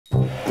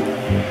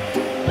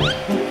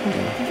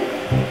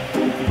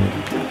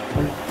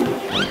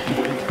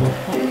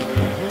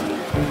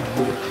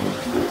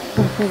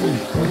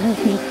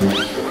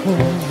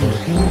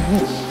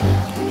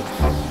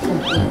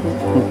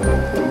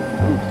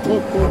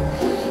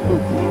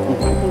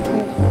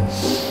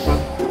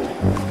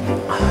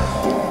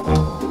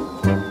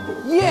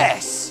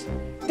Yes!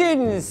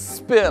 Didn't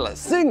spill a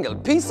single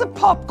piece of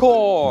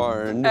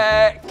popcorn.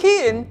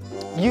 Cian,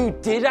 you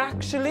did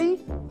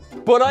actually,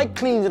 but I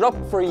cleaned it up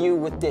for you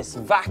with this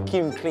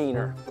vacuum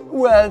cleaner.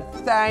 Well,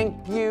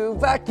 thank you,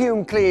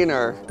 vacuum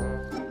cleaner.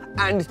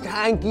 And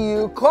thank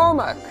you,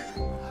 Cormac.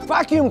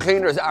 Vacuum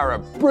cleaners are a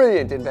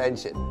brilliant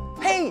invention.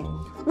 Hey,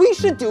 we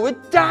should do a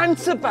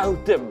dance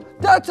about them.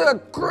 That's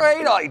a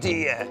great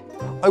idea.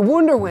 I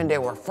wonder when they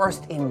were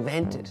first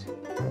invented.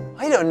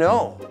 I don't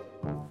know.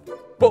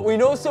 But we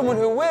know someone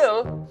who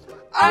will.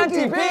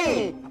 Auntie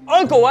B!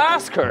 I'll go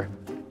ask her.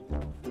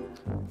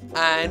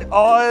 And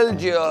I'll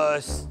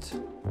just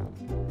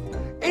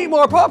eat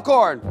more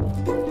popcorn.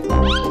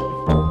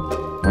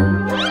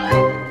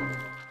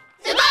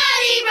 The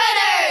Body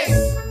Brothers!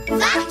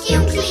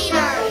 Vacuum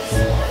cleaners!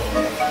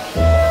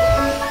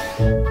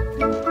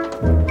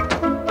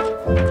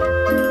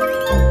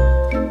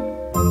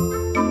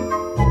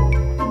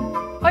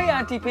 Hi,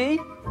 Auntie B.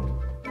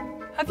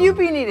 Have you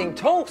been eating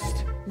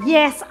toast?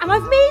 Yes, and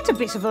I've made a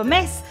bit of a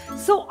mess,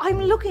 so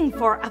I'm looking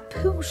for a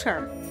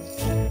pooter.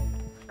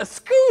 A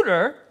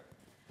scooter?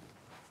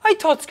 I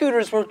thought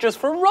scooters were just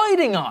for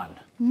riding on.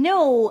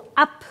 No,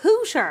 a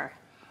pooter.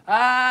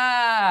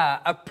 Ah,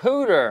 a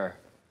pooter.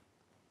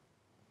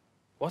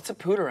 What's a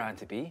pooter,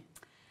 Auntie B?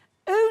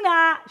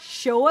 Una,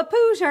 show a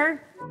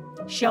pooter.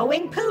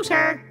 Showing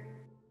pooter.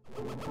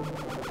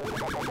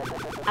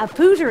 A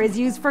pooter is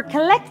used for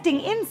collecting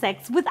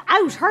insects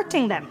without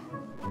hurting them.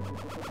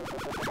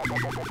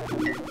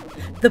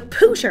 The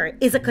pooter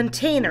is a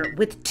container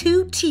with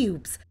 2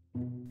 tubes.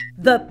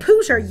 The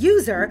pooter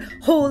user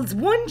holds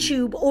one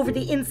tube over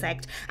the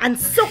insect and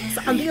sucks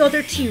on the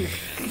other tube,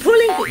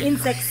 pulling the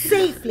insect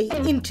safely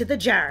into the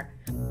jar.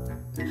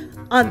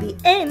 On the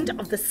end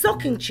of the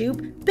sucking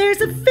tube,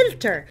 there's a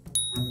filter,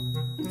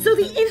 so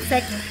the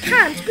insect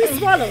can't be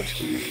swallowed.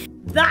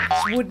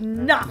 That would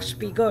not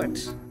be good.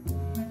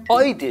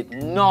 I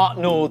did not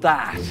know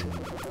that.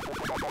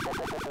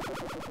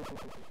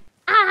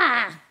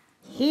 Ah,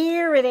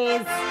 here it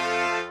is.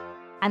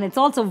 And it's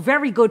also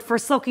very good for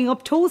sucking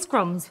up toast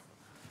crumbs.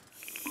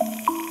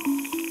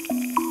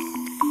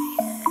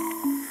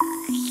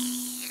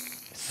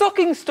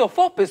 Sucking stuff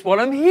up is what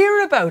I'm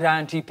here about,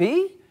 Auntie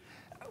B.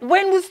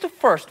 When was the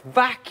first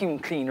vacuum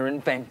cleaner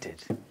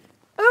invented?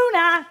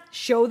 Una,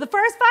 show the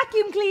first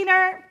vacuum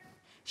cleaner.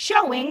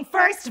 Showing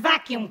first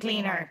vacuum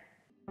cleaner.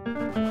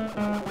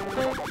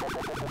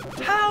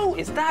 How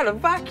is that a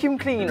vacuum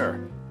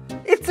cleaner?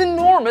 It's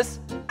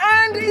enormous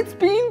and it's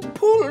being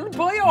pulled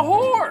by a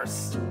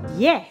horse.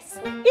 Yes,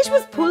 it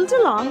was pulled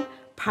along,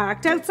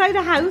 parked outside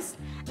a house,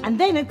 and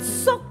then it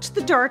sucked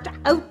the dirt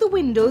out the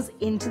windows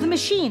into the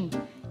machine.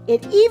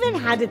 It even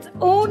had its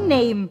own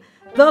name,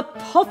 the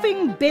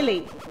Puffing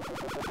Billy.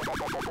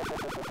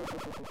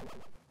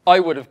 I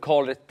would have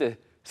called it the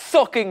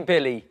Sucking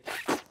Billy.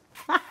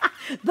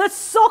 The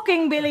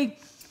Sucking Billy.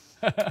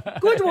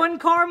 Good one,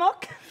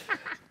 Cormac.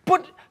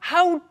 But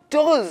how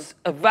does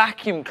a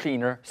vacuum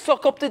cleaner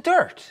suck up the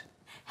dirt?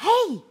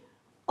 Hey,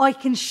 I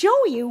can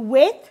show you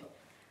with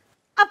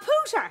a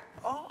pooter.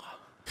 Oh.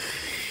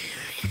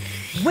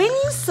 When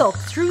you suck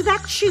through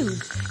that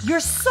tube, you're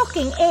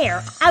sucking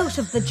air out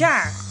of the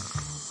jar.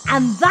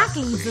 And that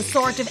leaves a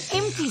sort of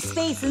empty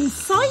space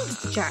inside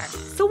the jar.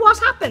 So what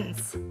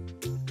happens?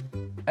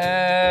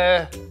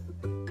 Air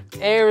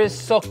is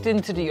sucked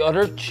into the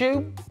other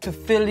tube to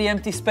fill the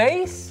empty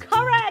space?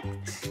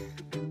 Correct.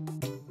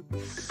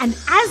 And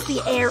as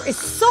the air is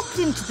sucked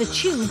into the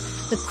tube,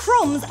 the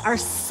crumbs are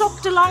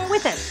sucked along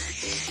with it.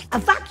 A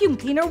vacuum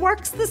cleaner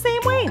works the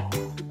same way.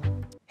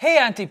 Hey,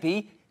 Auntie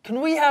B, can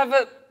we have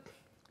a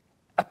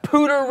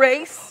pooter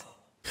race?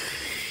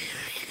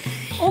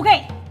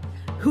 Okay,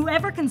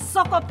 whoever can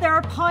suck up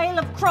their pile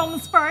of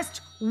crumbs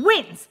first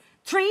wins.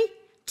 3,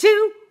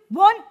 2,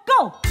 1,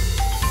 go!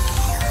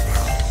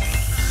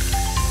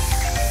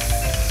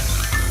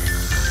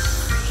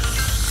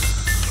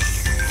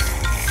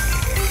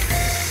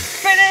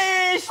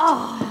 Finished!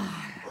 Oh,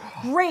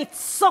 great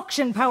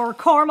suction power,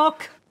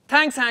 Cormac.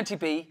 Thanks, Auntie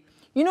B.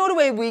 You know the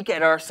way we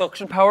get our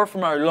suction power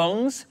from our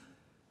lungs?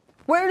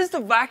 Where does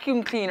the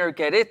vacuum cleaner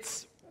get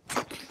its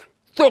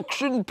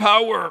suction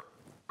power?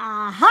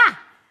 Aha!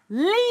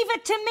 Leave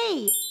it to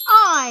me.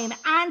 I'm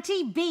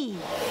Auntie B.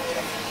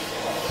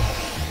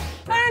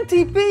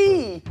 Auntie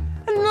B!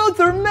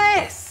 Another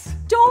mess!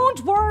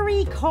 Don't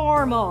worry,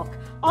 Cormac.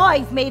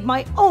 I've made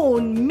my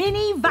own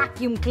mini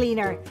vacuum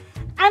cleaner.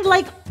 And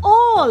like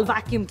all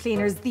vacuum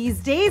cleaners these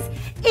days,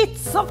 its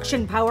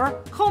suction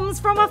power comes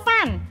from a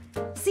fan.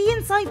 See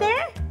inside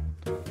there?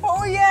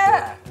 Oh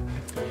yeah!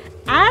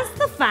 As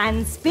the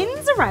fan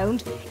spins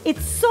around, it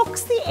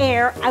sucks the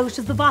air out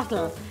of the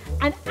bottle.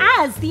 And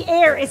as the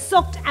air is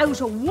sucked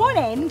out of one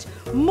end,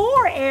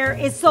 more air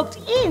is sucked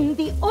in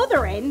the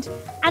other end,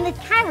 and it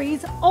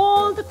carries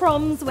all the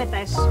crumbs with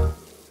it.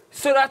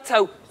 So that's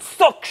how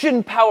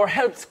suction power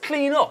helps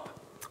clean up.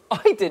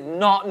 I did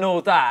not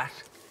know that.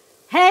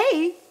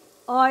 Hey,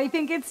 I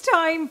think it's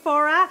time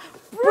for a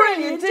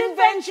Brilliant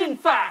invention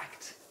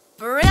fact!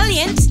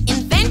 Brilliant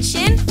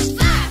invention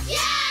fact!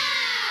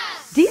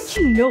 Yes! Did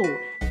you know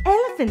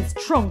elephants'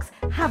 trunks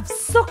have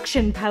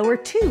suction power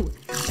too?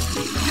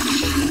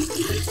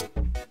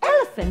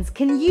 Elephants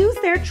can use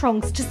their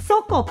trunks to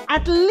suck up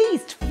at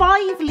least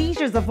 5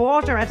 litres of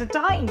water at a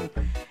time.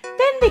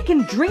 Then they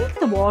can drink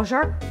the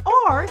water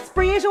or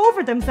spray it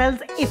over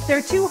themselves if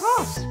they're too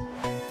hot.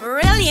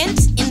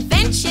 Brilliant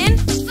invention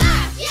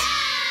fact! Yeah!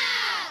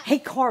 Hey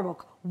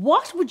Cormac,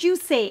 what would you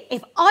say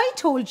if I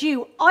told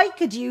you I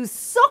could use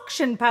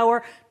suction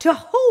power to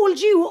hold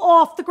you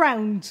off the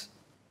ground?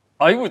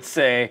 I would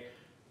say,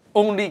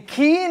 only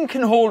Cian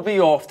can hold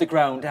me off the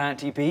ground,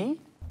 Auntie B.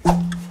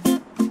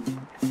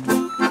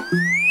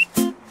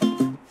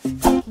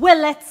 Well,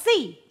 let's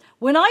see.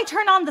 When I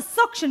turn on the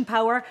suction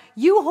power,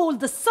 you hold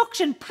the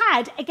suction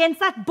pad against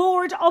that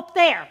board up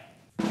there.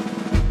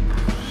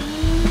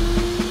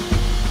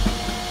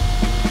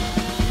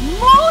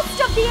 Most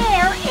of the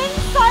air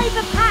inside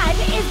the pad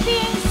is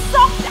being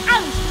sucked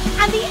out,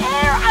 and the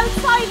air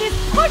outside is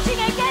pushing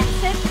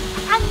against it,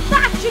 and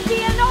that should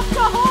be